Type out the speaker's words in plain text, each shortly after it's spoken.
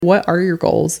What are your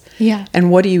goals? Yeah. And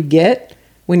what do you get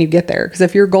when you get there? Because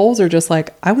if your goals are just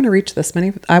like, I want to reach this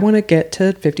many, I want to get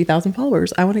to 50,000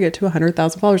 followers. I want to get to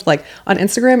 100,000 followers. Like on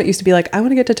Instagram, it used to be like, I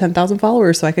want to get to 10,000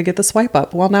 followers so I could get the swipe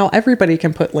up. Well, now everybody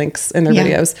can put links in their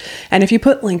videos. And if you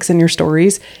put links in your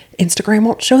stories, Instagram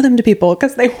won't show them to people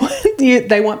because they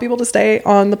want people to stay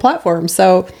on the platform.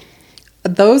 So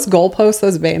those goalposts,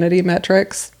 those vanity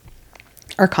metrics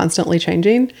are constantly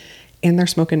changing, and they're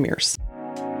smoke and mirrors.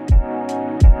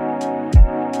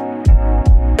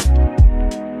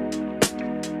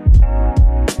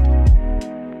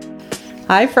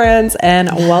 Hi, friends, and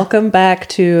welcome back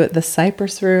to the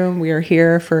Cypress Room. We are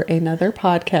here for another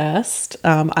podcast.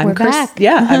 We're back.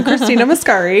 I'm Christina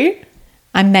Mascari.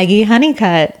 I'm Maggie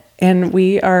Honeycutt. And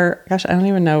we are, gosh, I don't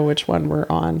even know which one we're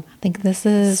on. I think this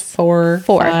is four,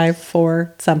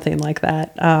 something like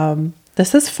that.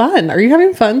 This is fun. Are you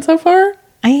having fun so far?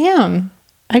 I am.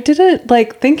 I didn't,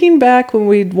 thinking back when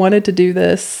we wanted to do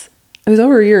this, it was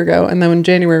over a year ago. And then in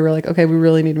January, we're like, okay, we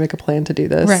really need to make a plan to do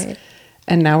this. Right.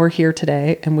 And now we're here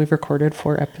today and we've recorded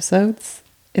 4 episodes.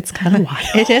 It's kind of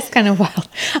wild. It is kind of wild.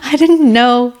 I didn't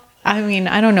know. I mean,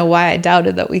 I don't know why I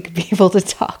doubted that we could be able to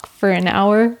talk for an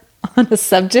hour on a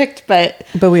subject, but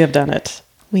we have done it.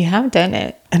 We have done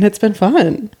it. And it's been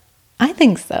fun. I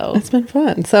think so. It's been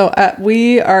fun. So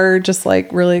we are just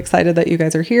really excited that you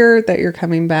guys are here, that you're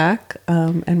coming back.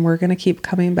 And we're going to keep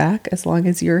coming back as long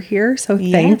as you're here. So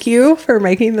thank you for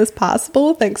making this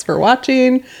possible. Thanks for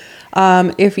watching.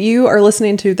 If you are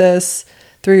listening to this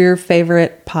through your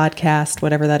favorite podcast,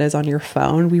 whatever that is on your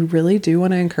phone, we really do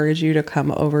want to encourage you to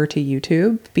come over to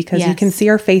YouTube because you can see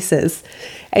our faces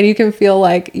and you can feel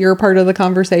like you're a part of the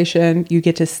conversation. You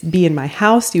get to be in my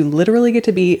house. You literally get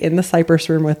to be in the Cypress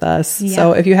Room with us. Yeah.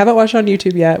 So if you haven't watched on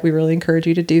YouTube yet, we really encourage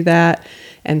you to do that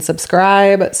and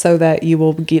subscribe so that you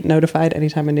will get notified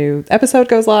anytime a new episode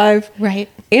goes live. Right.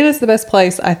 And it's the best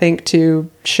place, I think, to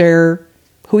share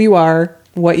who you are,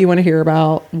 what you want to hear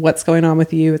about, what's going on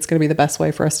with you. It's going to be the best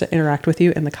way for us to interact with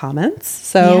you in the comments.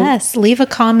 So yes, leave a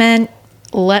comment.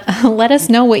 Let us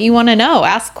know what you want to know.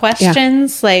 Ask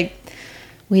questions. Yeah.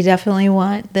 We definitely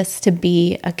want this to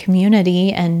be a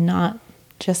community and not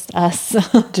just us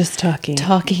just talking.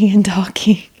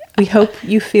 We hope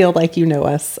you feel like you know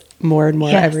us more and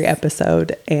more every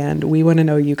episode, and we want to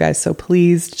know you guys. So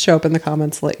please show up in the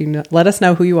comments. Let us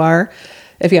know who you are.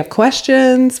 If you have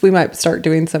questions, we might start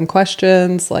doing some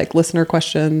questions, like listener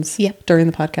questions during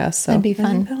the podcast. So that'd be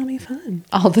fun. That'll be fun.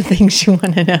 All the things you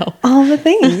want to know. All the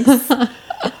things.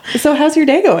 So how's your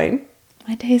day going?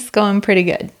 My day's going pretty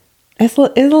good. It's a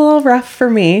little rough for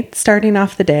me starting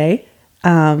off the day.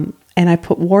 And I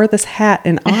wore this hat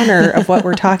in honor of what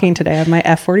we're talking today. I have my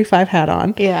F45 hat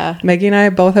on. Yeah. Maggie and I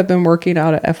both have been working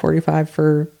out at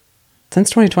F45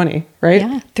 since 2020, right?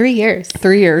 Yeah. 3 years.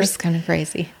 3 years. That's kind of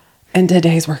crazy. And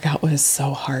today's workout was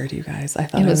so hard, you guys. I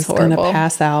thought I was going to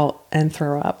pass out and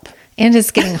throw up. And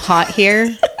it's getting hot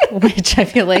here, which I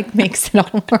feel like makes it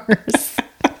all worse.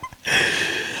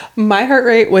 My heart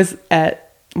rate was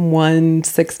at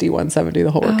 160, 170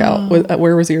 the whole workout.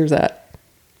 Where was yours at?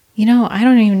 I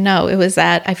don't even know. It was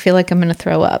at, I feel like I'm going to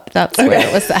throw up. That's where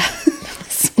it was at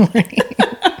this morning.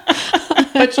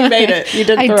 But you made it. You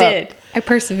did throw up. I did. I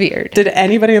persevered. Did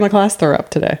anybody in the class throw up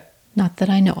today? Not that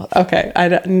I know of. Okay.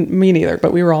 Me neither,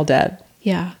 but we were all dead.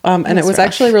 Yeah. And it was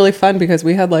actually really fun because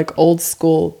we had old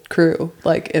school crew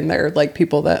in there,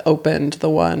 people that opened the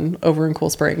one over in Cool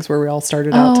Springs where we all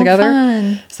started out together.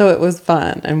 Fun. So it was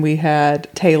fun. And we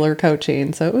had Taylor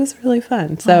coaching. So it was really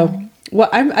fun. So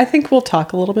I think we'll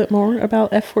talk a little bit more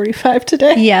about F45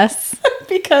 today. Yes.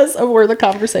 Because of where the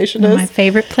conversation is. My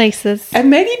favorite places. And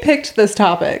Maggie picked this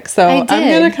topic. So I'm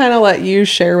going to kind of let you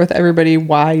share with everybody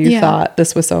why you thought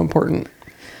this was so important.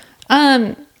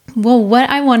 Well, what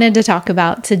I wanted to talk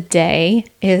about today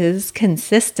is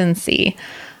consistency.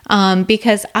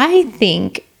 Because I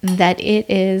think that it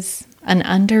is an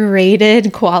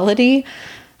underrated quality.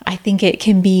 I think it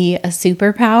can be a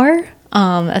superpower.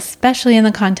 Especially in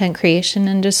the content creation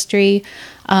industry.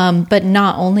 But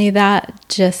not only that,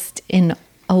 just in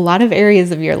a lot of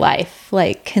areas of your life,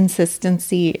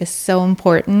 consistency is so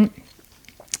important.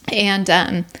 And,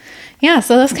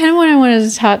 so that's kind of what I wanted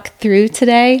to talk through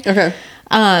today. Okay.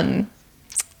 And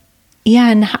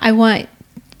I want,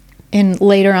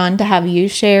 later on to have you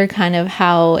share kind of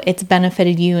how it's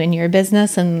benefited you in your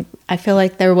business. And I feel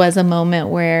like there was a moment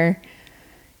where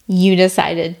you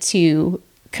decided to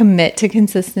commit to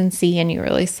consistency and you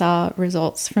really saw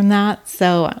results from that.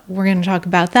 So we're going to talk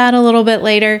about that a little bit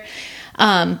later.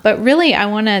 But really, I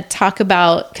want to talk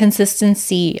about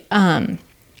consistency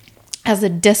as a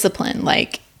discipline.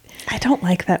 I don't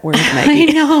like that word, Maggie.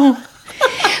 I know.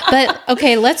 But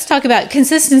okay, let's talk about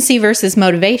consistency versus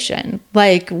motivation.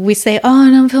 Like we say, oh, I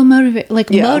don't feel motivated. Like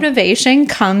motivation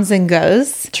comes and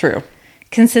goes. True.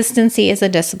 Consistency is a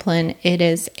discipline.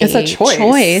 It's a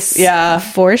choice. Yeah.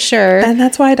 For sure. And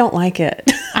that's why I don't like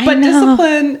it. But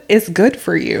discipline is good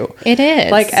for you. It is.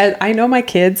 Like, I know my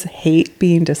kids hate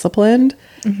being disciplined,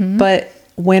 but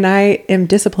when I am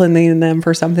disciplining them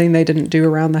for something they didn't do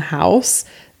around the house,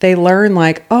 they learn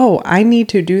like, oh, I need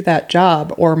to do that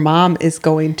job, or mom is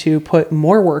going to put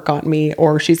more work on me,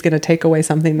 or she's going to take away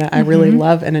something that I really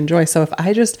love and enjoy. So if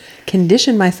I just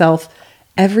condition myself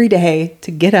every day to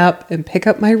get up and pick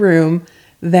up my room,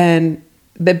 then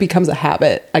that becomes a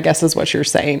habit, I guess is what you're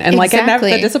saying. And like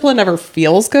the discipline never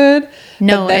feels good.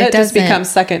 No, but then it doesn't. just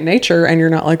becomes second nature, and you're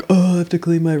not like, oh, I have to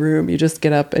clean my room. You just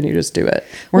get up and you just do it.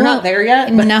 We're not there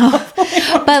yet. But no.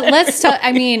 But let's talk.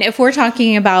 I mean, if we're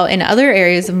talking about in other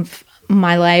areas of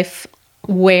my life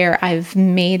where I've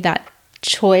made that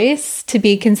choice to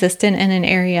be consistent in an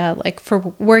area, like for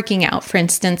working out, for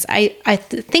instance, I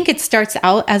think it starts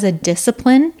out as a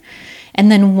discipline.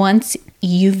 And then once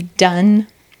you've done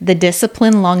the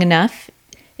discipline long enough,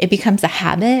 it becomes a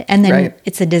habit, and then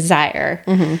it's a desire.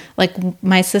 Like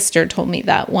my sister told me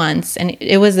that once, and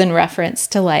it was in reference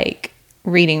to like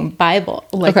reading Bible,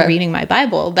 reading my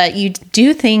Bible, that you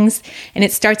do things and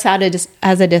it starts out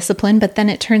as a discipline, but then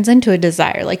it turns into a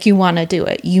desire. Like you want to do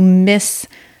it. You miss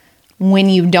when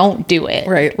you don't do it.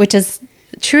 Right. Which is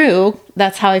true.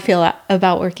 That's how I feel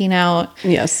about working out.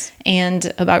 Yes.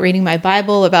 And about reading my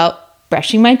Bible, about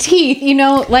brushing my teeth,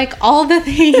 like all the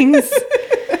things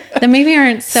that maybe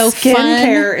aren't so fun.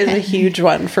 Skincare is a huge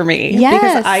one for me. Yes.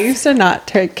 Because I used to not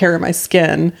take care of my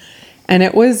skin. And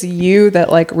it was you that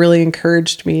like really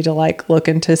encouraged me to like look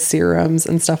into serums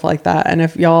and stuff like that. And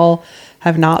if y'all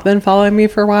have not been following me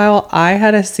for a while, I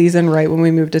had a season right when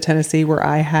we moved to Tennessee where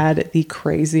I had the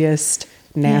craziest,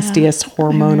 nastiest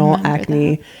hormonal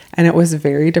acne. That. And it was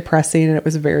very depressing, and it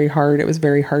was very hard. It was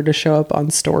very hard to show up on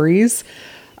stories.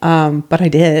 But I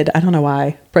did. I don't know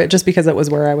why, but just because it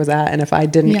was where I was at. And if I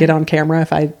didn't get on camera,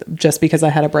 just because I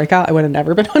had a breakout, I would have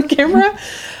never been on camera.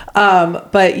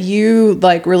 But you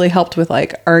like really helped with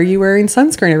like, are you wearing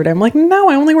sunscreen every day? I'm like, no,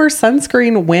 I only wear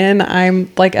sunscreen when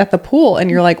I'm like at the pool. And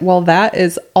you're like, well, that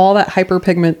is all that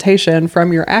hyperpigmentation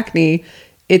from your acne.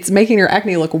 It's making your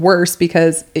acne look worse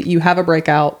because you have a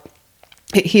breakout,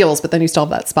 it heals, but then you still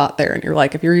have that spot there. And you're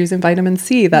like, if you're using vitamin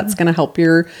C, that's going to help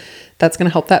that's going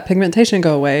to help that pigmentation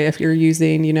go away. If you're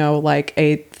using, like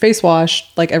a face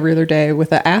wash, like every other day with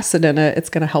the acid in it, it's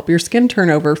going to help your skin turn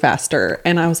over faster.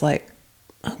 And I was like,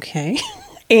 okay.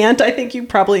 And I think you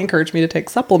probably encouraged me to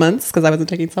take supplements because I wasn't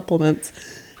taking supplements.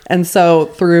 And so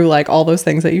through like all those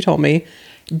things that you told me,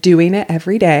 doing it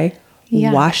every day,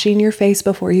 washing your face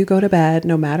before you go to bed,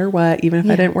 no matter what, even if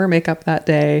I didn't wear makeup that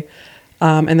day,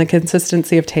 and the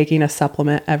consistency of taking a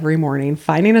supplement every morning,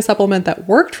 finding a supplement that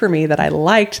worked for me, that I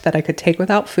liked, that I could take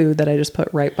without food, that I just put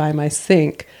right by my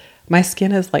sink. My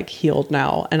skin is like healed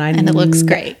now. And it looks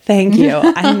great. Thank you.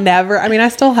 I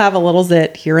still have a little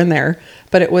zit here and there,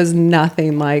 but it was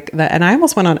nothing like that. And I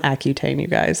almost went on Accutane, you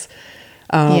guys.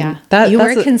 You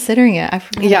were considering it. I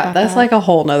forgot about that's that. like a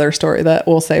whole nother story that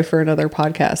we'll save for another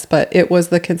podcast, but it was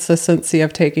the consistency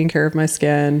of taking care of my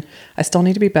skin. I still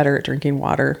need to be better at drinking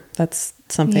water. That's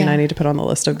something I need to put on the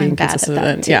list of being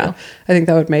consistent. I think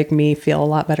that would make me feel a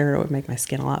lot better. It would make my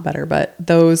skin a lot better, but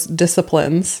those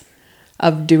disciplines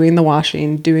of doing the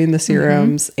washing, doing the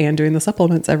serums, and doing the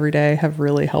supplements every day have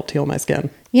really helped heal my skin.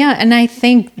 Yeah. And I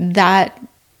think that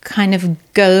kind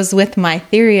of goes with my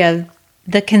theory of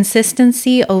the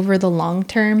consistency over the long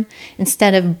term,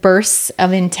 instead of bursts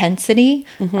of intensity,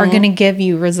 are going to give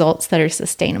you results that are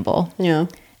sustainable. Yeah.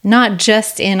 Not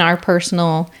just in our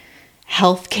personal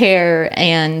health care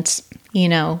and,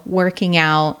 working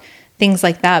out, things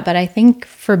like that, but I think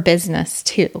for business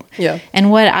too. Yeah. And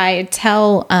what I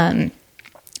tell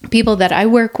people that I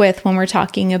work with when we're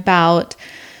talking about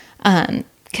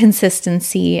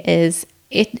consistency is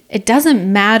it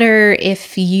doesn't matter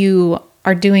if you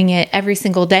are doing it every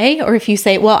single day, or if you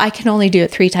say, well, I can only do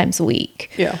it 3 times a week.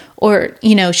 Yeah. Or,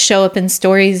 show up in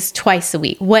stories twice a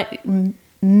week.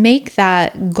 Make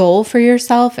that goal for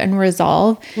yourself and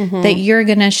resolve that you're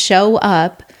going to show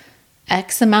up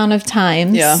X amount of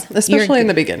times. Yeah. Especially in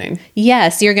the beginning.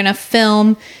 Yes. You're going to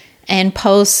film and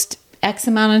post X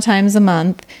amount of times a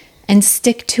month and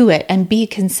stick to it and be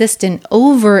consistent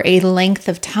over a length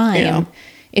of time. Yeah.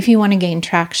 If you want to gain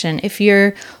traction, if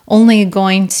you're only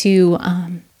going to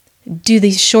do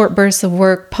these short bursts of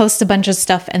work, post a bunch of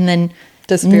stuff, and then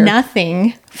disappear.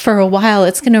 Nothing for a while,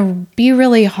 it's going to be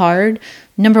really hard,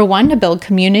 number one, to build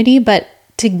community, but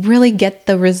to really get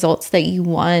the results that you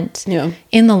want Yeah.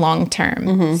 in the long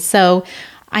term. So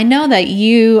I know that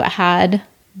you had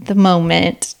the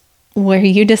moment where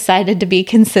you decided to be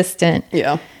consistent.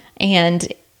 Yeah. And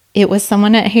it was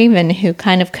someone at Haven who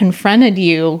kind of confronted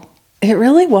you. It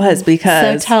really was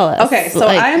because... So tell us. Okay, so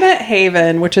I'm at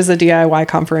Haven, which is a DIY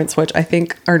conference, which I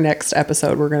think our next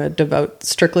episode we're going to devote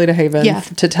strictly to Haven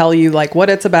to tell you like what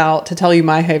it's about, to tell you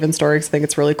my Haven story, because I think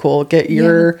it's really cool. Get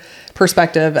your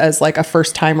perspective as like a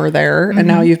first timer there. And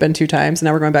now you've been 2 times. And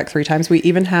now we're going back 3 times. We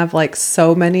even have like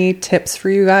so many tips for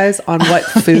you guys on what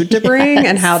food to bring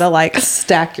and how to like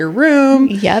stack your room.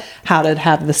 Yep. How to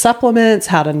have the supplements,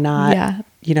 how to not...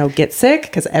 you know, get sick,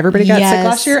 because everybody got sick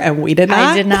last year and we did not.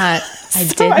 I did not. I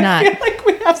did not. I feel like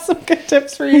we have some good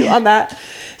tips for you on that.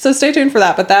 So stay tuned for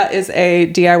that. But that is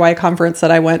a DIY conference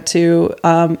that I went to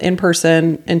in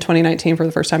person in 2019 for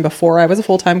the first time before I was a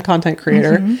full-time content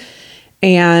creator.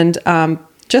 And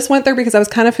just went there because I was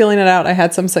kind of feeling it out. I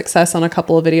had some success on a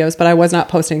couple of videos, but I was not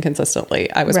posting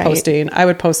consistently. I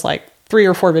would post like 3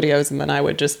 or 4 videos and then I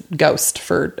would just ghost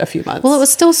for a few months. Well, it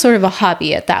was still sort of a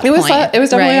hobby at that point. It was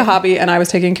definitely a hobby, and I was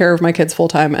taking care of my kids full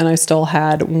time, and I still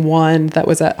had one that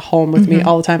was at home with me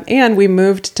all the time. And we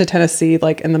moved to Tennessee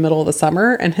like in the middle of the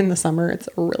summer, and in the summer it's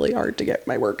really hard to get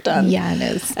my work done. Yeah, it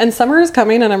is. And summer is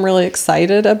coming and I'm really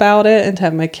excited about it and to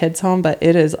have my kids home, but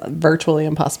it is virtually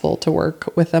impossible to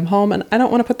work with them home, and I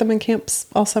don't want to put them in camps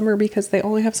all summer because they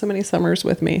only have so many summers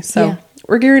with me. So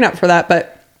we're gearing up for that,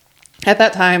 but at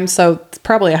that time, so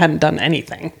probably I hadn't done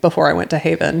anything before I went to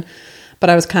Haven,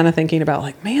 but I was kind of thinking about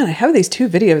like, man, I have these 2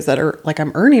 videos that are like,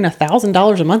 I'm earning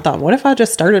 $1,000 a month on. What if I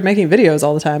just started making videos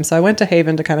all the time? So I went to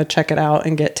Haven to kind of check it out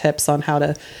and get tips on how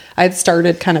to, I'd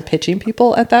started kind of pitching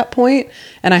people at that point,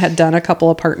 and I had done a couple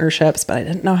of partnerships, but I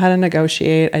didn't know how to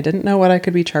negotiate. I didn't know what I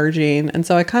could be charging. And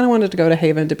so I kind of wanted to go to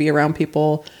Haven to be around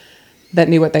people that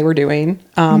knew what they were doing.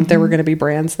 There were going to be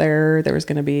brands there. There was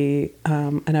going to be,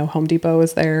 I know Home Depot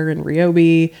was there and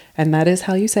Ryobi, and that is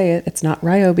how you say it. It's not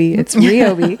Ryobi, it's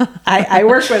Ryobi. I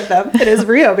work with them. It is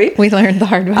Ryobi. We learned the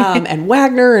hard way. And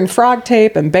Wagner and Frog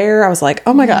Tape and Bear. I was like,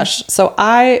 oh my gosh. So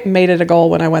I made it a goal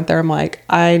when I went there. I'm like,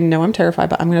 I know I'm terrified,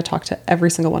 but I'm going to talk to every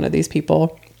single one of these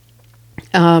people.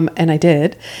 And I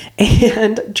did,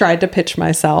 and tried to pitch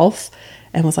myself.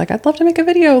 And was like, I'd love to make a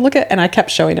video. And I kept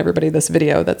showing everybody this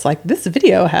video that's like, this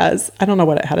video has, I don't know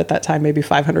what it had at that time, maybe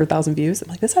 500,000 views. I'm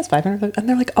like, this has 500,000. And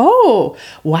they're like, oh,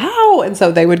 wow. And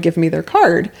so they would give me their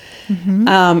card. And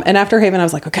after Haven, I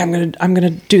was like, okay, I'm going to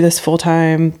do this full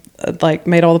time. Like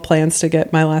made all the plans to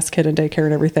get my last kid in daycare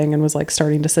and everything, and was like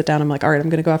starting to sit down. I'm like, all right, I'm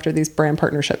going to go after these brand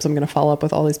partnerships. I'm going to follow up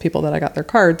with all these people that I got their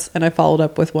cards. And I followed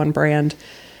up with one brand.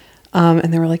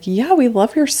 And they were like, yeah, we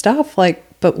love your stuff. Like,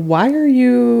 but why are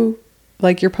you...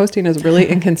 like your posting is really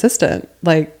inconsistent.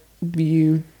 Like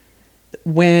can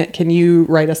you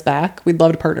write us back? We'd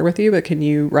love to partner with you, but can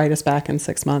you write us back in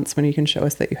 6 months when you can show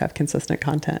us that you have consistent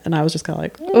content? And I was just kind of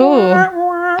like, oh,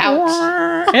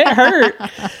 ouch. It hurt.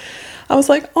 I was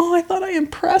like, oh, I thought I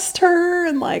impressed her.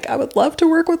 And like, I would love to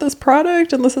work with this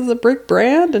product. And this is a big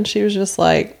brand. And she was just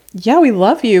like, yeah, we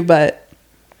love you, but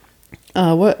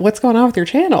what's going on with your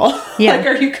channel? Yeah. Like,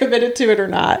 are you committed to it or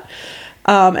not?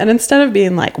 And instead of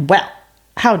being like, well,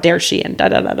 how dare she, and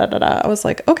I was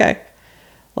like, okay,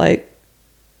 like,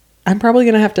 I'm probably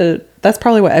going to have to, that's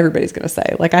probably what everybody's going to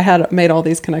say. Like, I had made all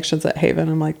these connections at Haven.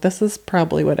 I'm like, this is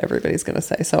probably what everybody's going to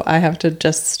say. So I have to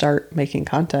just start making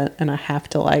content, and I have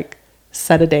to like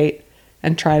set a date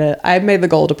and I've made the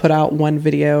goal to put out 1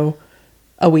 video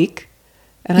a week.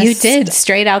 And you did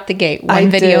straight out the gate,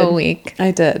 one video a week.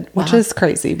 I did, which is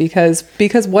crazy because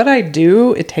what I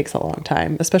do, it takes a long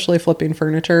time, especially flipping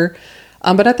furniture.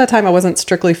 But at that time, I wasn't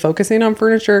strictly focusing on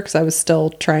furniture because I was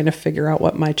still trying to figure out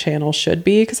what my channel should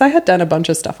be. Because I had done a bunch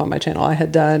of stuff on my channel.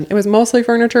 It was mostly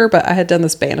furniture, but I had done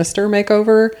this banister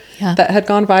makeover that had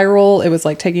gone viral. It was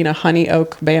like taking a honey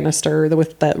oak banister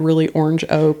with that really orange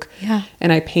oak. Yeah.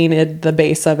 And I painted the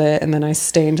base of it, and then I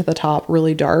stained the top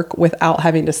really dark without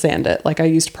having to sand it. Like I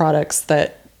used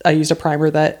a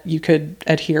primer that you could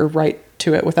adhere right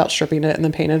to it without stripping it, and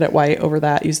then painted it white over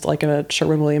that. Used like a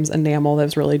Sherwin-Williams enamel that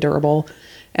was really durable,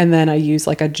 and then I used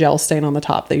like a gel stain on the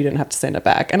top that you didn't have to sand it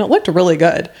back, and it looked really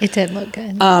good. It did look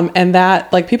good. And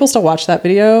that, like, people still watch that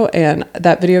video, and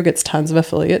that video gets tons of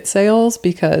affiliate sales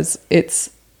because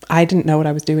I didn't know what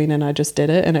I was doing, and I just did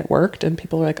it, and it worked, and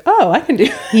people were like, oh, I can do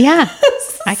yeah.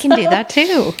 I can do that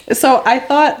too. So I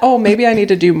thought, oh, maybe I need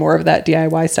to do more of that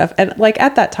DIY stuff. And like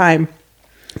at that time,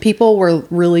 people were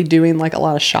really doing like a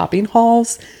lot of shopping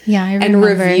hauls. Yeah, I remember.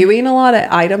 And reviewing a lot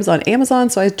of items on Amazon.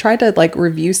 So I tried to like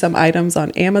review some items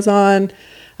on Amazon.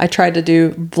 I tried to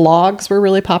do vlogs were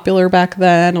really popular back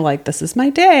then. Like, this is my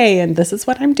day and this is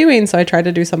what I'm doing. So I tried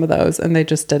to do some of those and they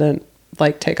just didn't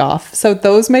like take off. So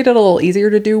those made it a little easier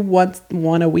to do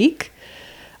one a week.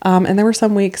 And there were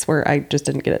some weeks where I just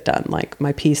didn't get it done. Like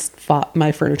my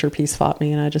furniture piece fought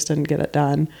me and I just didn't get it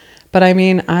done. But I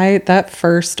mean, that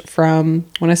first from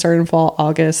when I started in fall,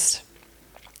 August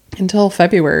until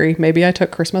February, maybe I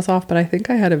took Christmas off, but I think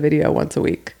I had a video once a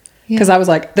week. Because I was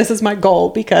like, this is my goal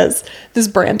because this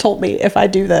brand told me if I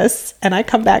do this and I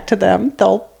come back to them,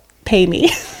 they'll pay me.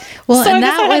 Well, so and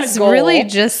that was really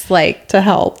just like to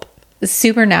help.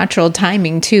 Supernatural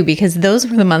timing too, because those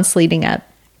were the months leading up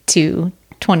to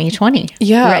 2020.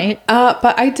 Yeah. Right.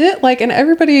 But I did like, and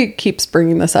everybody keeps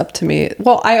bringing this up to me.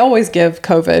 Well, I always give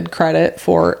COVID credit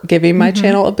for giving my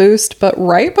channel a boost. But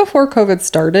right before COVID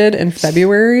started in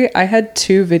February, I had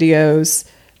 2 videos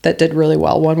that did really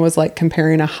well. One was like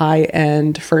comparing a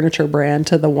high-end furniture brand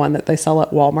to the one that they sell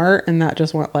at Walmart. And that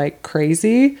just went like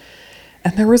crazy.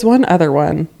 And there was one other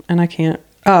one and I can't.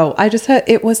 Oh,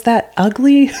 it was that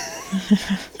ugly.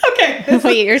 Okay.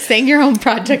 Wait, you're saying your own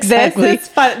project's ugly. This is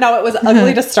fun. No, it was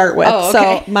ugly to start with. Oh,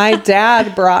 okay. So my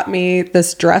dad brought me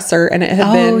this dresser and it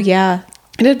had been. Oh, yeah.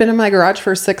 It had been in my garage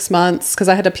for 6 months because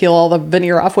I had to peel all the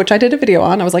veneer off, which I did a video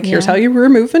on. I was like, here's how you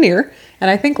remove veneer.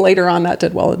 And I think later on that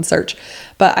did well in search.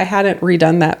 But I hadn't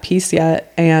redone that piece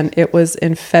yet. And it was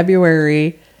in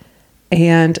February.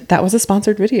 And that was a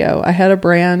sponsored video. I had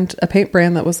a paint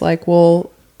brand that was like, we'll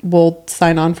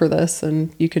sign on for this.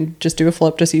 And you can just do a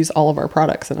flip, just use all of our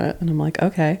products in it. And I'm like,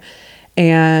 okay.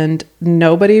 And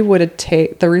nobody would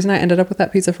take, the reason I ended up with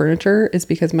that piece of furniture is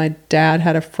because my dad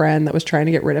had a friend that was trying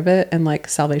to get rid of it and like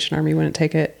Salvation Army wouldn't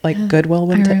take it, like Goodwill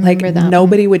wouldn't take it, like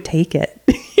nobody would take it.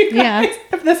 Yeah.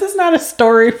 If this is not a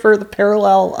story for the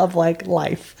parallel of like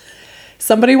life,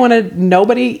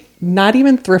 nobody, not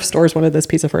even thrift stores wanted this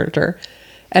piece of furniture.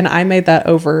 And I made that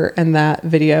over, and that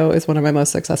video is one of my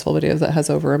most successful videos that has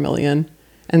over 1 million.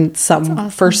 And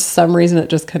for some reason, it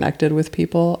just connected with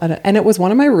people. And it was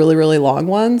one of my really, really long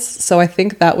ones. So I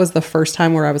think that was the first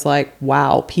time where I was like,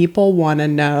 wow, people want to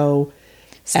know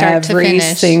every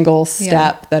single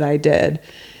step that I did.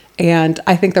 And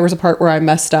I think there was a part where I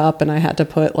messed up and I had to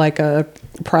put like a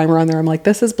primer on there. I'm like,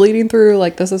 this is bleeding through.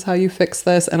 Like, this is how you fix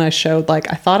this. And I showed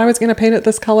like, I thought I was going to paint it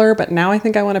this color, but now I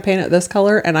think I want to paint it this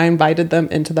color. And I invited them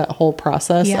into that whole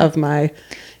process of my...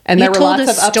 And there were lots of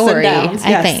ups and downs.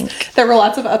 I think there were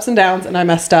lots of ups and downs, and I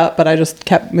messed up, but I just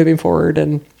kept moving forward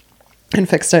and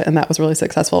fixed it, and that was really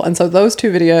successful. And so those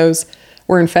 2 videos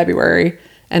were in February,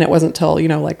 and it wasn't till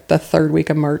like the 3rd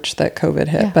week of March that COVID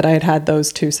hit. Yeah. But I had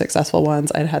those 2 successful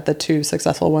ones. I'd had the 2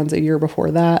 successful ones a year before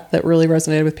that really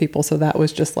resonated with people. So that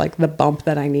was just like the bump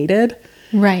that I needed,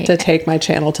 right, to take my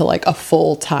channel to like a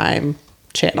full-time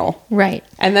channel, right.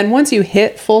 And then once you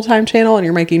hit full-time channel and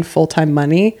you're making full-time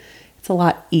money, it's a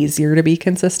lot easier to be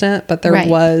consistent, but there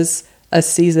was a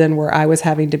season where I was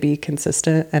having to be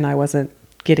consistent and I wasn't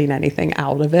getting anything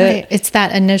out of it. Right. It's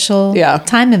that initial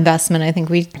time investment. I think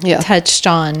we touched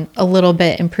on a little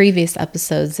bit in previous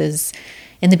episodes is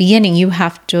in the beginning, you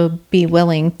have to be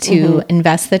willing to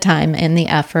invest the time and the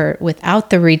effort without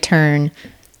the return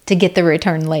to get the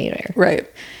return later. Right.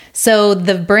 So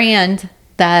the brand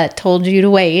that told you to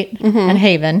wait at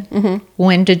Haven,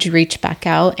 when did you reach back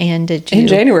out? And did you... In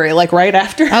January, like right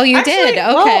after. Oh, you did?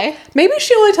 Okay. Well, maybe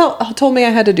she only told me I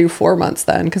had to do 4 months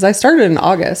then, because I started in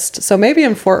August. So maybe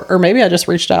or maybe I just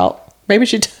reached out. Maybe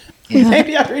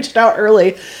maybe I reached out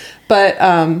early. But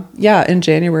in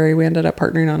January, we ended up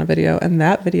partnering on a video. And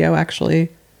that video actually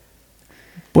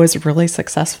was really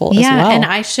successful as well. Yeah, and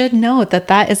I should note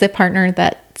that is a partner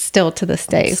that still to this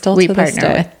day we partner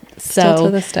with. Still to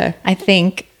this day. I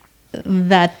think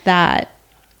that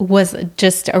was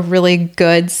just a really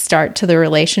good start to the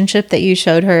relationship that you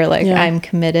showed her. Like, I'm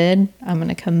committed. I'm going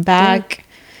to come back. Yeah.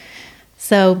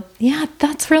 So,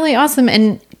 that's really awesome.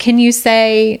 And can you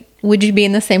say, would you be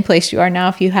in the same place you are now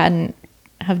if you hadn't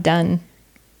have done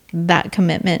that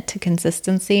commitment to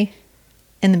consistency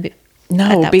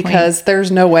No, because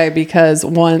there's no way, because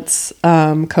once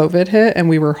COVID hit and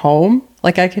we were home,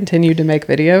 like I continued to make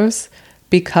videos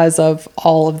because of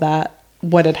all of that,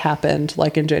 what had happened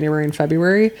like in January and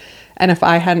February. And if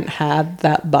I hadn't had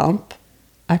that bump,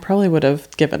 I probably would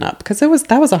have given up, because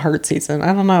that was a hard season. I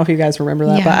don't know if you guys remember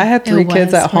that, but I had 3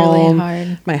 kids at home.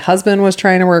 Hard. My husband was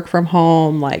trying to work from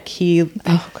home. Like he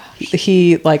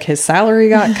like his salary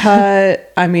got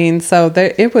cut. I mean, so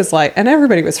it was like, and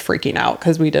everybody was freaking out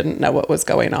because we didn't know what was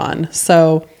going on.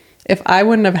 So if I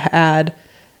wouldn't have had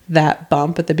that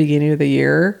bump at the beginning of the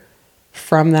year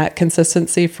from that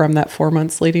consistency, from that 4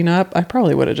 months leading up, I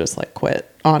probably would have just like quit,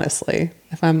 honestly,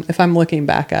 if I'm looking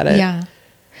back at it. Yeah.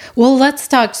 Well, let's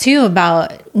talk too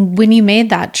about when you made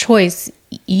that choice,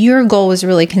 your goal was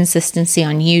really consistency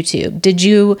on YouTube. Did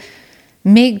you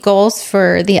make goals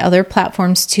for the other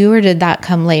platforms too, or did that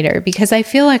come later? Because I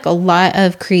feel like a lot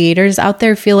of creators out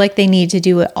there feel like they need to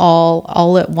do it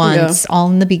all at once, all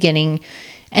in the beginning.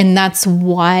 And that's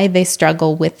why they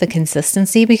struggle with the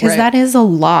consistency, because that is a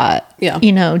lot,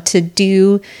 you know, to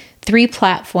do 3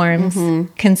 platforms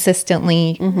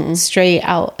consistently straight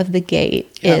out of the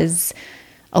gate is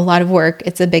a lot of work.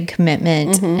 It's a big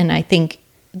commitment. And I think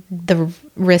the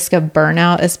risk of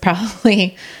burnout is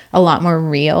probably a lot more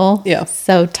real. Yeah.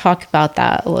 So talk about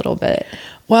that a little bit.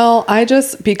 Well,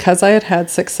 because I had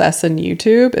success in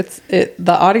YouTube,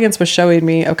 the audience was showing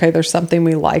me, okay, there's something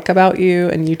we like about you,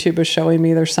 and YouTube was showing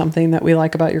me there's something that we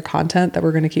like about your content that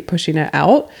we're going to keep pushing it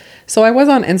out. So I was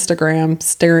on Instagram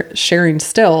sharing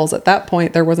stills. At that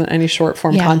point, there wasn't any short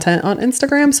form content on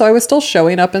Instagram. So I was still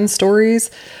showing up in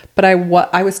stories, but I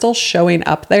was still showing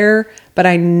up there, but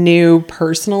I knew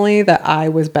personally that I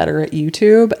was better at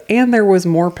YouTube, and there was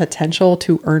more potential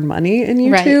to earn money in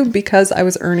YouTube because I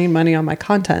was earning money on my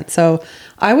content. So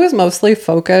I was mostly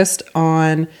focused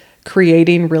on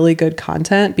creating really good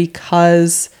content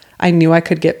because I knew I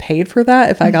could get paid for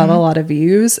that if I got a lot of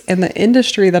views. And the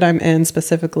industry that I'm in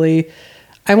specifically,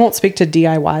 I won't speak to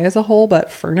DIY as a whole,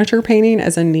 but furniture painting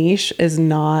as a niche is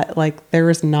not like, there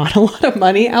is not a lot of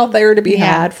money out there to be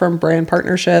had from brand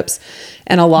partnerships.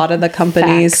 And a lot of the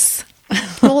companies,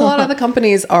 well, a lot of the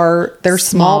companies they're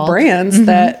small brands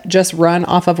that just run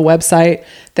off of a website.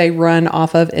 They run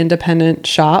off of independent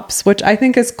shops, which I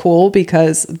think is cool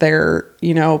because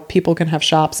people can have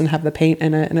shops and have the paint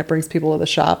in it, and it brings people to the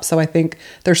shop. So I think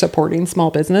they're supporting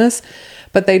small business,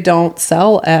 but they don't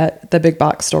sell at the big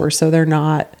box stores. So they're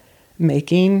not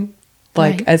making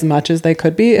as much as they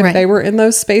could be if they were in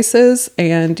those spaces.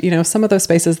 And, some of those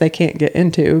spaces they can't get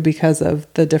into because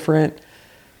of the different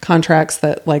contracts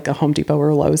that like a Home Depot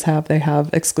or Lowe's have. They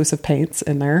have exclusive paints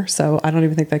in there. So I don't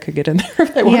even think they could get in there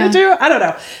if they wanted to. I don't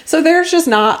know. So there's just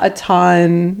not a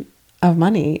ton of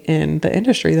money in the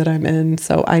industry that I'm in.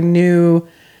 So I knew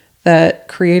that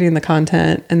creating the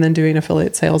content and then doing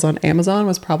affiliate sales on Amazon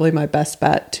was probably my best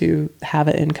bet to have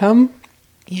an income.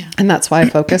 Yeah. And that's why I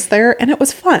focused there. And it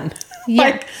was fun.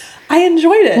 Yeah. I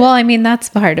enjoyed it. Well, I mean, that's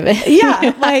part of it.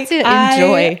 Yeah.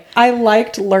 I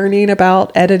liked learning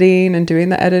about editing and doing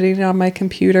the editing on my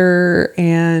computer.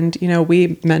 And,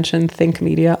 we mentioned Think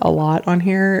Media a lot on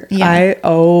here. Yeah. I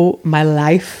owe my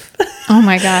life. Oh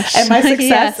my gosh. And my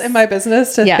success in my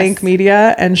business to Think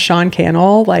Media and Sean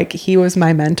Cannell. He was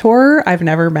my mentor. I've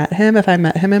never met him. If I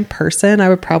met him in person, I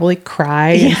would probably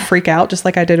cry and freak out just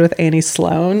like I did with Annie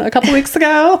Sloan a couple weeks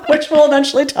ago, which we'll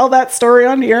eventually tell that story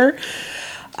on here.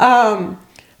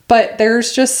 But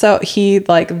there's just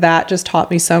that just taught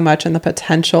me so much, and the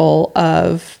potential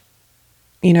of,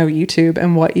 YouTube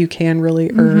and what you can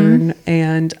really earn.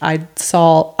 And I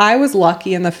was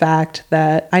lucky in the fact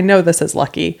that I know this is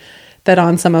lucky that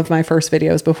on some of my first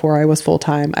videos before I was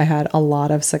full-time, I had a lot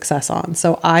of success on.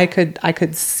 So I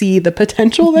could see the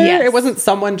potential there. Yes. It wasn't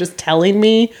someone just telling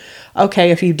me, okay,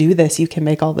 if you do this, you can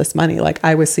make all this money.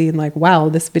 I was seeing wow,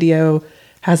 this video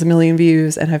has 1 million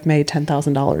views and I've made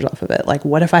 $10,000 off of it.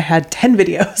 What if I had 10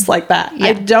 videos like that? Yeah.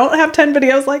 I don't have 10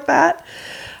 videos like that.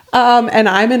 And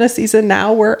I'm in a season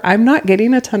now where I'm not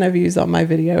getting a ton of views on my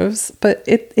videos, but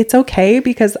it's okay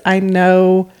because I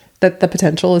know that the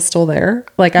potential is still there.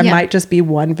 I might just be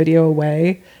one video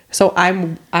away. So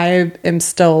I am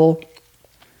still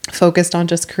focused on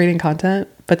just creating content,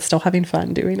 but still having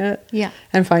fun doing it. Yeah.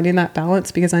 And finding that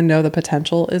balance because I know the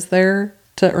potential is there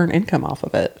to earn income off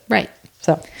of it. Right.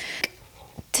 So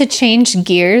to change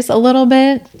gears a little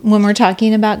bit, when we're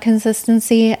talking about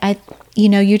consistency,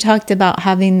 you talked about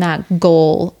having that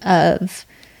goal of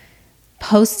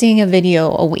posting a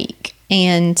video a week.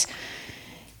 And,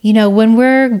 when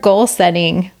we're goal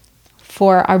setting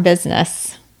for our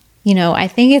business, I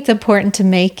think it's important to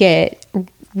make it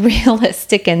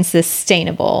realistic and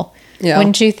sustainable. Yeah.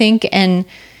 Wouldn't you think? And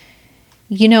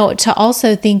to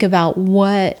also think about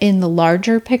what in the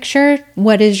larger picture,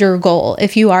 what is your goal?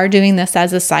 If you are doing this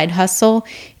as a side hustle,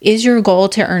 is your goal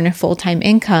to earn a full-time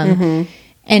income? Mm-hmm.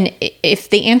 And if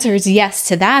the answer is yes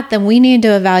to that, then we need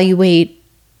to evaluate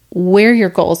where your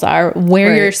goals are,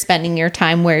 where you're spending your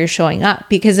time, where you're showing up.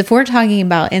 Because if we're talking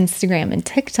about Instagram and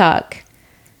TikTok.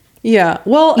 Yeah.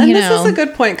 Well, and this is a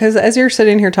good point because as you're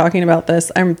sitting here talking about this,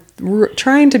 I'm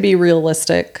trying to be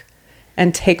realistic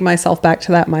and take myself back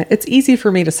to that mind. It's easy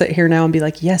for me to sit here now and be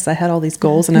like, yes, I had all these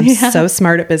goals and I'm so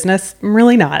smart at business. I'm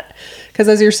really not. Because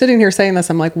as you're sitting here saying this,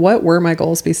 I'm like, what were my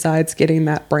goals besides getting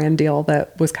that brand deal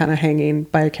that was kind of hanging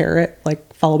by a carrot,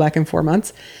 like follow back in 4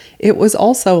 months? It was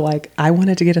also like, I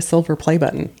wanted to get a silver play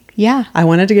button. Yeah. I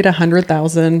wanted to get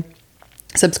 100,000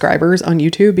 subscribers on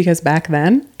YouTube, because back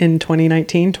then in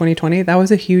 2019, 2020, that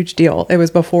was a huge deal. It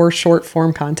was before short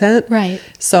form content. Right.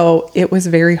 So it was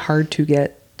very hard to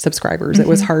get subscribers. It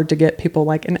was hard to get people,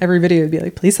 like in every video would be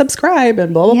like, please subscribe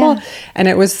and blah, blah, blah. And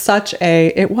it was such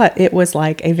it was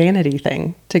like a vanity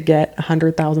thing to get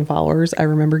 100,000 followers. I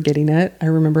remember getting it. I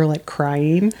remember like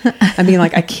crying and being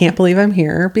like, I can't believe I'm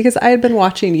here, because I had been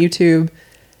watching YouTube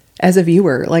as a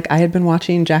viewer. Like I had been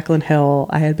watching Jaclyn Hill.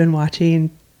 I had been watching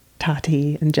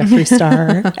Tati and Jeffree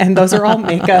Star, and those are all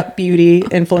makeup beauty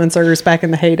influencers back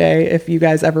in the heyday. If you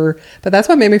guys ever, but that's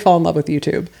what made me fall in love with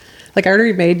YouTube. Like I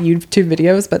already made YouTube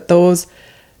videos, but those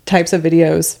types of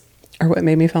videos are what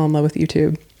made me fall in love with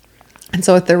YouTube. And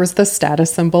so there was the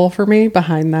status symbol for me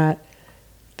behind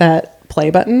that play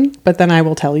button. But then I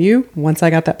will tell you, once I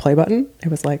got that play button, it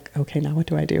was like, okay, now what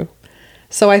do I do?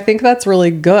 So I think that's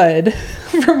really good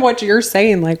from what you're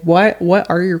saying. Like what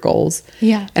are your goals?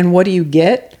 Yeah. And what do you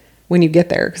get when you get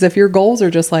there? Because if your goals are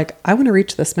just like, I want to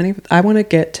reach this many, I want to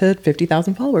get to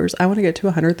 50,000 followers. I want to get to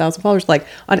 100,000 followers. Like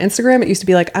on Instagram, it used to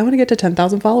be like, I want to get to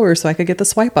 10,000 followers so I could get the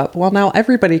swipe up. Well, now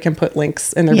everybody can put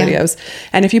links in their videos.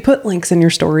 And if you put links in your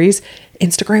stories,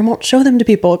 Instagram won't show them to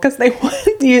people because they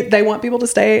want people to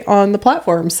stay on the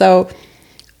platform. So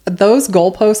those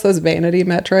goalposts, those vanity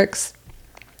metrics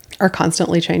are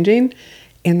constantly changing,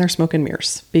 and they're smoke and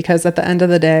mirrors, because at the end of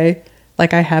the day,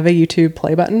 like I have a YouTube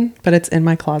play button, but it's in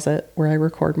my closet where I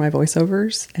record my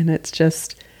voiceovers. And it's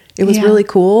just, it was really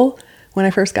cool when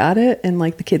I first got it. And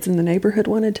like the kids in the neighborhood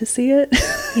wanted to see it.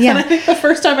 Yeah. And I think the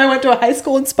first time I went to a high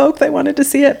school and spoke, they wanted to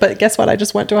see it. But guess what? I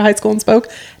just went to a high school and spoke.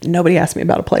 Nobody asked me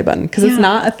about a play button because it's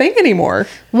not a thing anymore.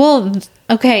 Well,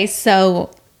 okay. So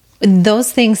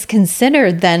those things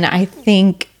considered, then I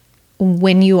think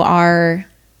when you are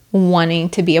wanting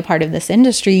to be a part of this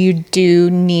industry, you do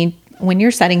need, when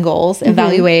you're setting goals,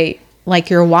 evaluate like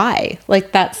your why.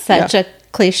 Like that's such a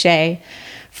cliche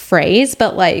phrase,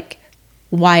 but like,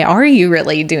 why are you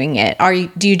really doing it?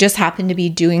 Do you just happen to be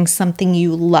doing something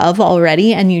you love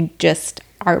already and you just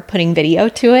are putting video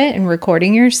to it and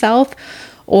recording yourself?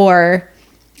 Or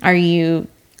are you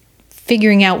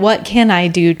figuring out what can I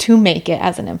do to make it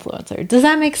as an influencer? Does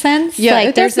that make sense? Yeah,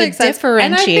 like there's a differentiation.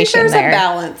 And I think there's a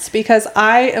balance, because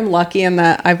I am lucky in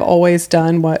that I've always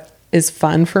done what is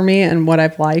fun for me and what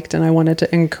I've liked, and I wanted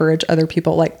to encourage other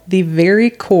people. Like the very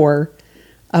core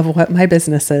of what my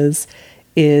business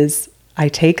is I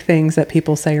take things that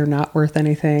people say are not worth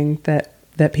anything, that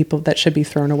should be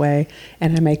thrown away,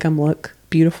 and I make them look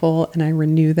beautiful, and I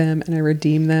renew them and I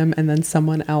redeem them, and then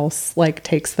someone else like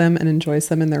takes them and enjoys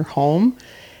them in their home.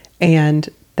 And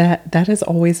that has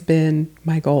always been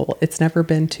my goal. It's never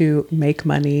been to make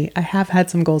money. I have had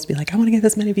some goals, be like, I want to get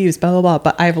this many views, blah, blah, blah.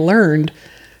 But I've learned,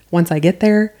 once I get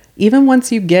there, even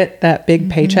once you get that big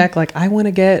paycheck, like I want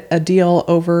to get a deal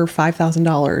over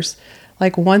 $5,000.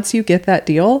 Like once you get that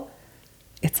deal,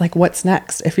 it's like, what's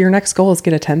next? If your next goal is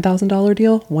get a $10,000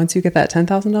 deal, once you get that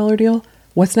 $10,000 deal,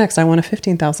 what's next? I want a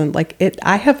 $15,000. Like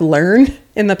I have learned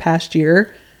in the past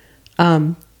year,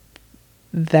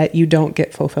 that you don't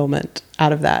get fulfillment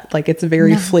out of that. Like it's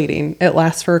very fleeting. It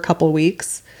lasts for a couple of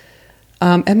weeks.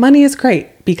 And money is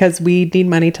great because we need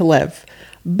money to live.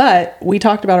 But we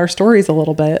talked about our stories a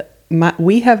little bit.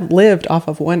 We have lived off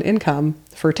of one income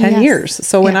for 10 years.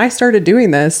 So when I started doing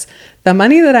this, the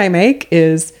money that I make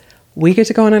is, we get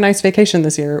to go on a nice vacation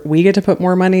this year. We get to put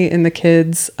more money in the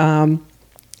kids'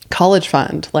 college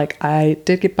fund. Like I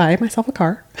did buy myself a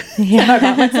car. I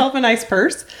bought myself a nice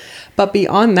purse. But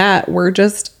beyond that,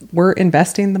 we're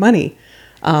investing the money.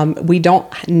 We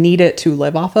don't need it to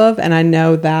live off of. And I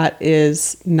know that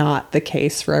is not the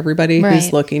case for everybody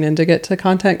who's looking in to get to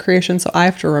content creation. So I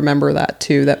have to remember that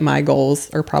too, that my goals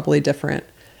are probably different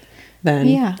than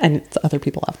and other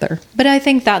people out there. But I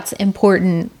think that's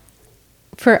important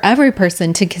for every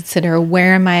person to consider.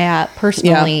 Where am I at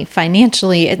personally,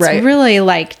 financially? It's really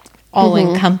like all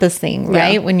encompassing,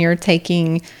 right? When you're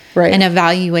taking and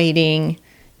evaluating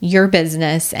your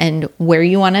business and where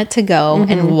you want it to go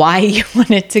and why you want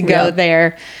it to go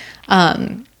there.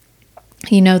 Those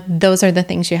are the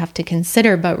things you have to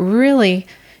consider, but really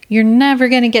you're never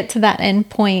going to get to that end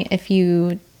point if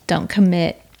you don't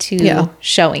commit to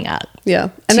showing up,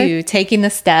 to taking the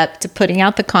step, to putting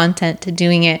out the content, to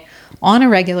doing it on a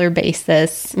regular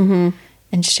basis.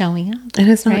 and showing up. And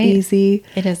it's not right? easy.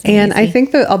 It is. And easy. I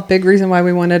think that a big reason why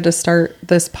we wanted to start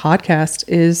this podcast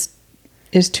is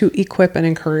to equip and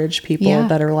encourage people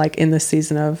that are like in this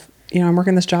season of, I'm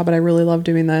working this job, but I really love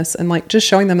doing this. And like just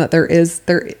showing them that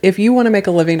if you want to make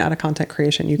a living out of content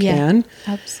creation, you can.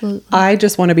 Absolutely. I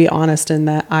just want to be honest in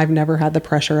that I've never had the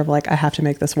pressure of like, I have to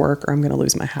make this work or I'm going to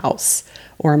lose my house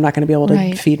or I'm not going to be able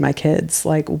to feed my kids.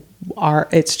 Like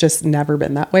it's just never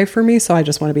been that way for me. So I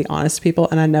just want to be honest to people.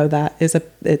 And I know that is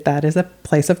a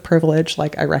place of privilege.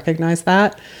 Like I recognize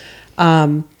that.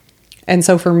 And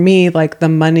so for me, like the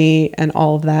money and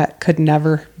all of that could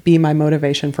never be my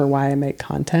motivation for why I make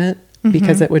content,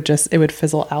 because it would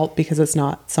fizzle out because it's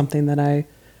not something that I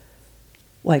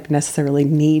like necessarily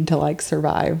need to like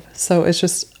survive. So it's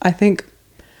just, I think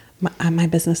my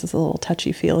business is a little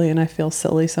touchy feely and I feel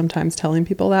silly sometimes telling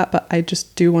people that, but I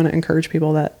just do want to encourage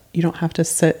people that you don't have to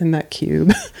sit in that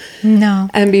cube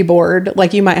and be bored.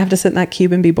 Like you might have to sit in that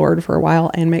cube and be bored for a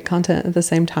while and make content at the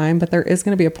same time, but there is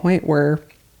going to be a point where,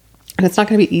 and it's not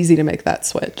going to be easy to make that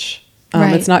switch.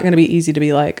 It's not going to be easy to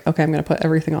be like, okay, I'm going to put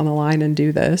everything on the line and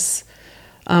do this.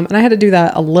 And I had to do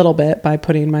that a little bit by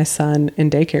putting my son in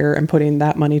daycare and putting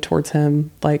that money towards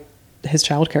him, like his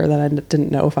childcare that I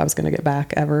didn't know if I was going to get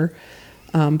back ever.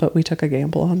 But we took a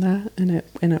gamble on that and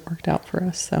it worked out for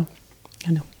us. So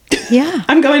I know. Yeah.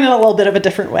 I'm going in a little bit of a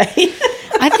different way.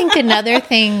 I think another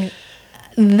thing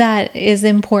that is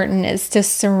important is to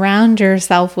surround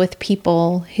yourself with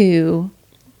people who,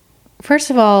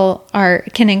 first of all,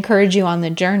 can encourage you on the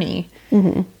journey,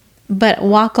 but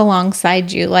walk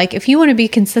alongside you. Like if you want to be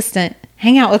consistent,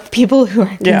 hang out with people who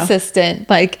are consistent.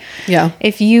 Like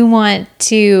if you want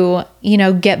to,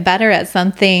 get better at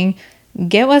something,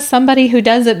 get with somebody who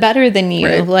does it better than you.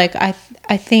 Right. Like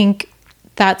I think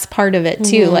that's part of it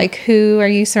too. Like who are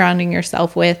you surrounding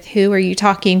yourself with? Who are you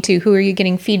talking to? Who are you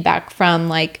getting feedback from?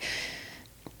 Like,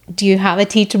 do you have a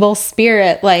teachable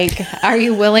spirit? Like, are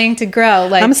you willing to grow?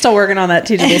 Like, I'm still working on that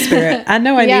teachable spirit. I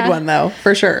know I need one though,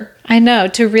 for sure. I know,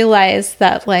 to realize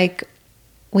that like,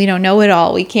 we don't know it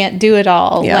all. We can't do it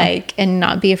all. Like, and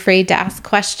not be afraid to ask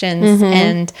questions.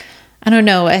 And I don't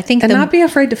know. I think not be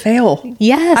afraid to fail.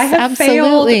 Yes, I have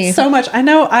absolutely. failed so much. I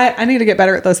know I need to get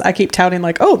better at this. I keep touting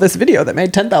like, oh, this video that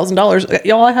made $10,000.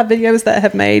 Y'all, I have videos that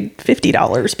have made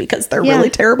 $50 because they're really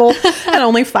terrible and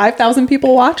only 5,000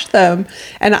 people watched them.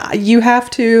 And you have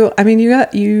to,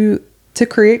 to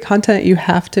create content, you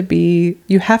have to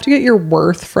get your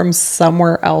worth from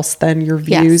somewhere else than your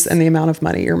views and the amount of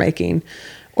money you're making,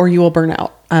 or you will burn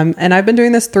out. And I've been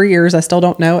doing this 3 years. I still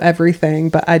don't know everything,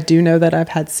 but I do know that I've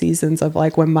had seasons of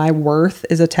like when my worth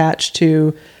is attached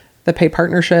to the paid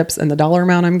partnerships and the dollar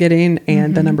amount I'm getting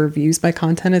and the number of views my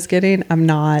content is getting, I'm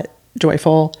not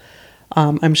joyful.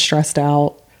 I'm stressed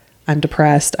out. I'm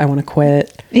depressed. I want to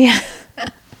quit. Yeah.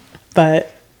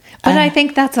 But I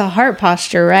think that's a heart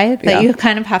posture, right? That you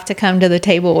kind of have to come to the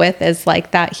table with, is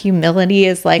like that humility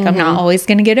is like, I'm not always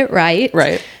going to get it right.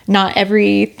 Right. Not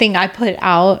everything I put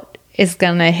out is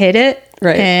going to hit it.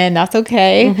 Right. And that's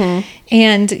okay.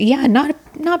 And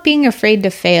not being afraid to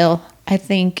fail, I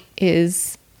think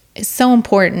is so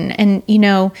important. And,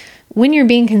 when you're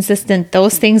being consistent,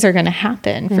 those things are going to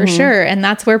happen for sure. And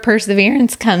that's where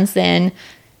perseverance comes in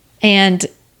and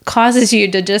causes you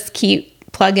to just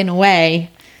keep plugging away.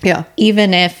 Yeah.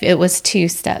 Even if it was 2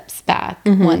 steps back,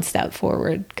 1 step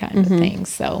forward kind of thing.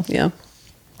 So,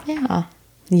 yeah.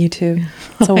 You too.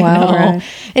 It's a wild ride.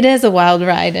 It is a wild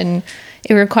ride, and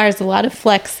it requires a lot of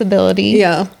flexibility.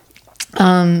 Yeah.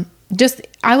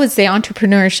 I would say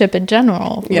entrepreneurship in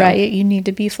general, right? You need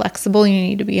to be flexible. You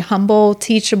need to be humble,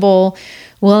 teachable,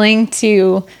 willing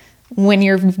to, when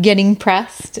you're getting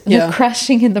pressed, the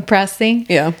crushing and the pressing.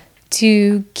 Yeah.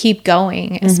 To keep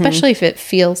going, especially if it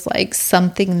feels like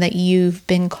something that you've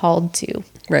been called to.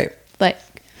 Right. Like,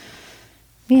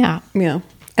 yeah.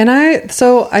 And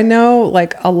I know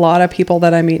like a lot of people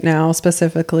that I meet now,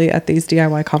 specifically at these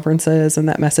DIY conferences and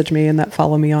that message me and that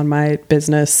follow me on my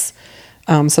business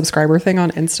subscriber thing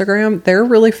on Instagram, they're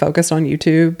really focused on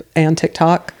YouTube and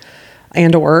TikTok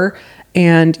and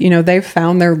they've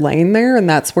found their lane there, and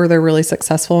that's where they're really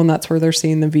successful, and that's where they're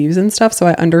seeing the views and stuff. So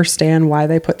I understand why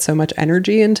they put so much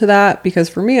energy into that, because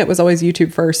for me, it was always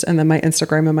YouTube first, and then my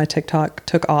Instagram and my TikTok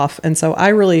took off. And so I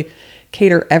really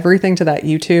cater everything to that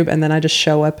YouTube, and then I just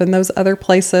show up in those other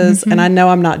places. And I know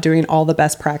I'm not doing all the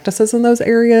best practices in those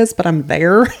areas, but I'm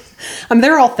there. I'm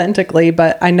there authentically,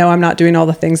 but I know I'm not doing all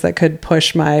the things that could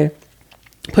push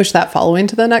that following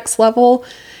to the next level.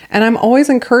 And I'm always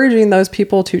encouraging those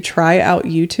people to try out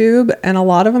YouTube. And a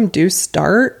lot of them do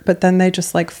start, but then they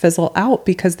just like fizzle out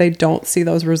because they don't see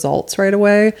those results right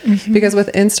away. Because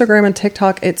with Instagram and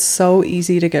TikTok, it's so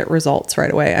easy to get results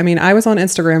right away. I mean, I was on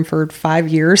Instagram for 5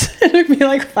 years. It took me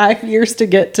like 5 years to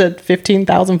get to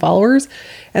 15,000 followers.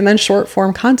 And then short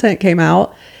form content came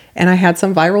out and I had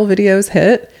some viral videos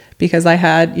hit. Because I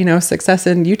had, success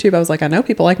in YouTube. I was like, I know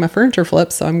people like my furniture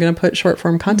flips, so I'm going to put short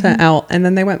form content out. And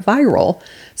then they went viral.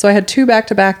 So I had 2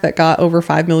 back-to-back that got over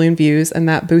 5 million views, and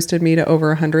that boosted me to over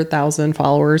 100,000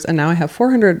 followers. And now I have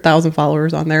 400,000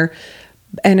 followers on there.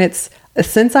 And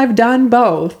since I've done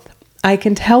both, I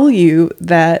can tell you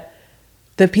that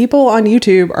the people on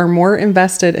YouTube are more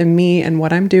invested in me and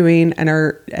what I'm doing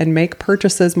and make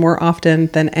purchases more often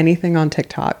than anything on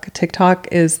TikTok. TikTok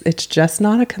it's just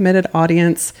not a committed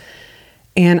audience.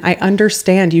 And I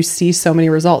understand you see so many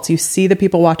results. You see the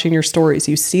people watching your stories.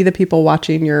 You see the people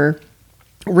watching your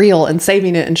reel and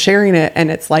saving it and sharing it.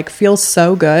 And it's like, feels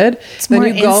so good. It's more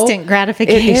instant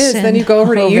gratification. It is. Then you go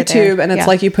over to YouTube and it's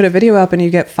like you put a video up and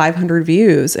you get 500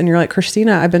 views and you're like,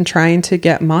 Christina, I've been trying to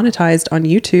get monetized on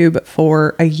YouTube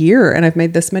for a year and I've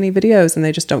made this many videos and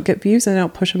they just don't get views and they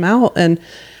don't push them out. And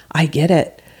I get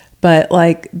it. But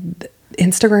like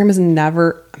Instagram is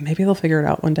never, maybe they'll figure it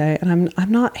out one day. And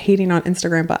I'm not hating on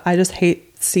Instagram, but I just hate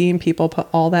seeing people put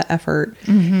all that effort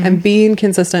and being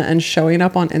consistent and showing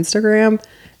up on Instagram,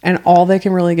 and all they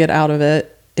can really get out of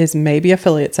it is maybe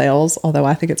affiliate sales. Although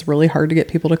I think it's really hard to get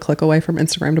people to click away from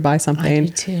Instagram to buy something. I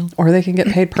do too. Or they can get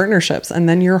paid partnerships, and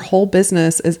then your whole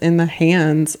business is in the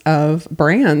hands of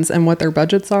brands and what their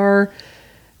budgets are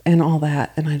and all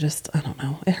that. And I don't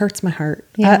know. It hurts my heart.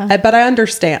 Yeah. But I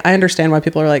understand. I understand why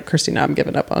people are like, Christina, I'm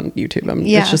giving up on YouTube.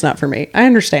 It's just not for me. I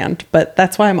understand. But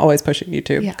that's why I'm always pushing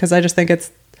YouTube, because I just think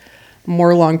it's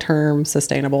more long-term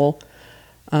sustainable.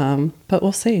 But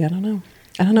we'll see. I don't know.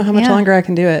 I don't know how much longer I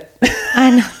can do it. I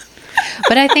know.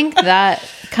 But I think that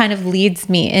kind of leads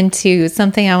me into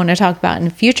something I want to talk about in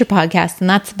a future podcast. And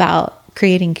that's about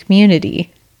creating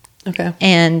community. Okay.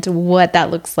 And what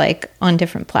that looks like on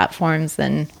different platforms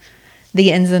and the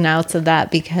ins and outs of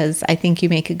that, because I think you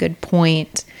make a good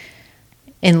point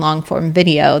in long form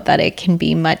video that it can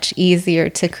be much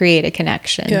easier to create a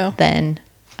connection than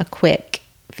a quick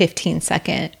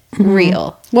 15-second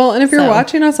reel. Well, and if you're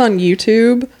watching us on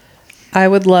YouTube, I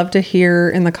would love to hear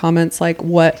in the comments, like,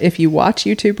 what, if you watch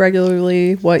YouTube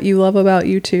regularly, what you love about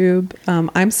YouTube.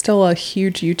 I'm still a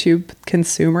huge YouTube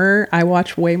consumer. I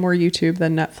watch way more YouTube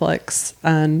than Netflix,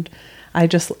 and I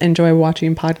just enjoy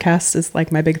watching podcasts is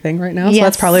like my big thing right now. So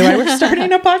that's probably why we're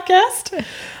starting a podcast.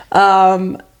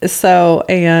 I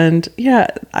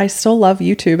still love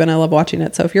YouTube and I love watching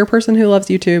it. So if you're a person who loves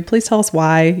YouTube, please tell us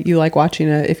why you like watching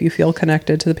it. If you feel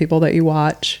connected to the people that you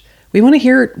watch, we want to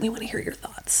hear your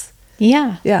thoughts.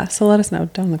 Yeah. Yeah. So let us know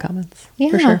down in the comments.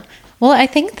 Yeah. For sure. Well, I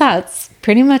think that's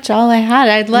pretty much all I had.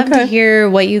 I'd love to hear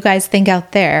what you guys think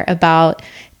out there about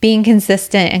being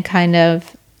consistent and kind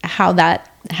of how that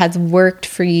has worked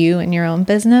for you in your own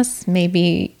business.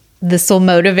 Maybe this will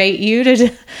motivate you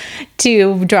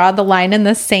to draw the line in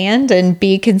the sand and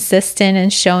be consistent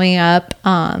and showing up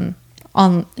on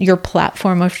your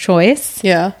platform of choice.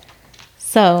 Yeah.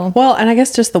 So, well, and I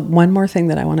guess just the one more thing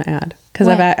that I want to add, because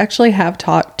I've actually have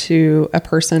talked to a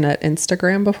person at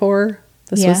Instagram before.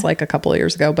 This was like a couple of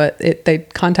years ago, but they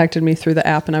contacted me through the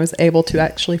app and I was able to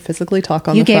actually physically talk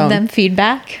on the phone. You gave them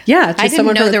feedback? Yeah. I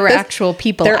didn't know there were actual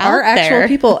people out there. There are actual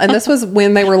people. And this was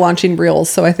when they were launching Reels.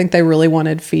 So I think they really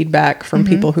wanted feedback from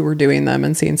people who were doing them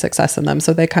and seeing success in them.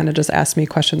 So they kind of just asked me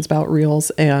questions about Reels.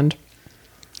 And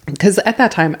because at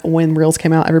that time when Reels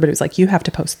came out, everybody was like, you have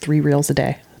to post 3 Reels a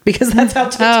day, because that's how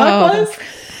TikTok was.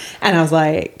 And I was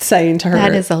like saying to her,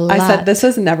 that is a lot. I said, this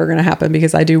is never going to happen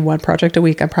because I do one project a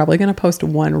week. I'm probably going to post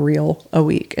 1 reel a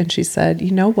week. And she said,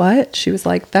 you know what? She was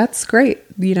like, that's great.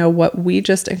 You know, what we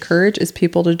just encourage is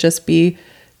people to just be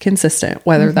consistent,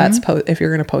 whether that's if you're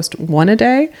going to post 1 a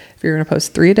day, if you're going to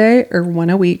post 3 a day or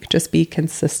 1 a week, just be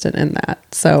consistent in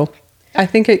that. So I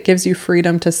think it gives you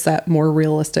freedom to set more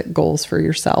realistic goals for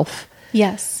yourself.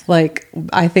 Yes. Like,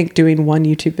 I think doing 1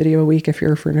 YouTube video a week, if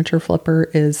you're a furniture flipper,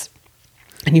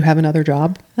 and you have another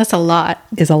job, that's a lot.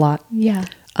 Is a lot. Yeah.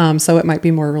 So it might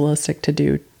be more realistic to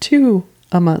do 2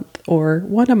 a month or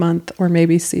 1 a month, or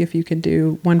maybe see if you can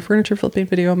do 1 furniture flipping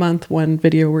video a month, 1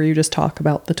 video where you just talk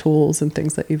about the tools and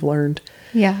things that you've learned.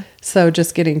 Yeah. So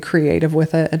just getting creative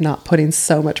with it and not putting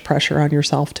so much pressure on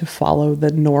yourself to follow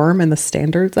the norm and the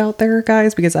standards out there,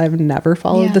 guys, because I've never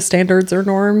followed the standards or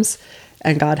norms.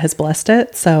 And God has blessed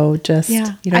it. So just,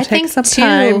 take some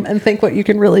time and think what you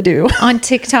can really do. On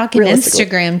TikTok and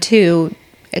Instagram too,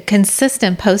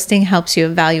 consistent posting helps you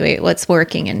evaluate what's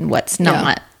working and what's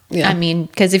not. Yeah. I mean,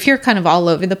 because if you're kind of all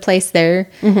over the place there,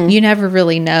 you never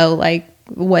really know like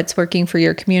what's working for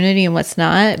your community and what's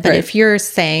not. But if you're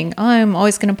saying, oh, I'm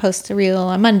always going to post a reel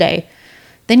on Monday,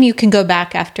 then you can go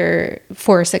back after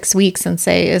 4 or 6 weeks and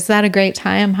say, is that a great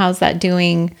time? How's that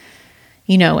doing?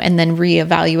 You know, and then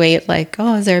reevaluate like,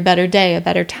 oh, is there a better day, a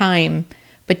better time?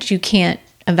 But you can't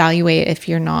evaluate if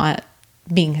you're not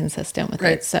being consistent with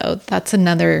it. So that's a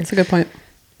good point.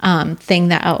 Thing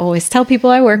that I always tell people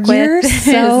I work You're with.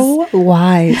 so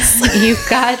wise. You've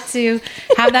got to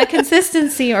have that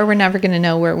consistency or we're never going to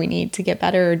know where we need to get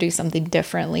better or do something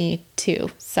differently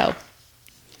too. So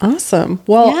awesome.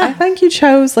 Well, Yeah. I think you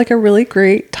chose like a really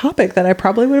great topic that I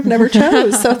probably would have never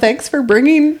chose. So thanks for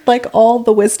bringing like all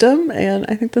the wisdom, and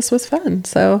I think this was fun.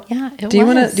 So Yeah, do you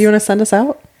want to send us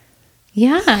out?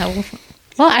 Yeah.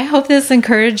 Well, I hope this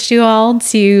encouraged you all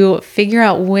to figure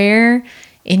out where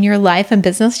in your life and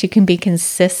business you can be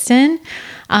consistent.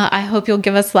 I hope you'll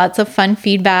give us lots of fun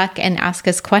feedback and ask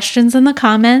us questions in the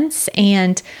comments,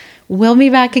 and we'll be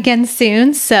back again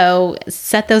soon. So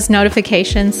set those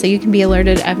notifications so you can be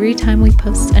alerted every time we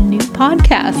post a new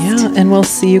podcast. Yeah, and we'll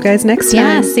see you guys next time.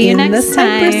 Yeah, see you in next the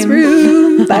Cypress time.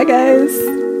 Room. Bye, guys.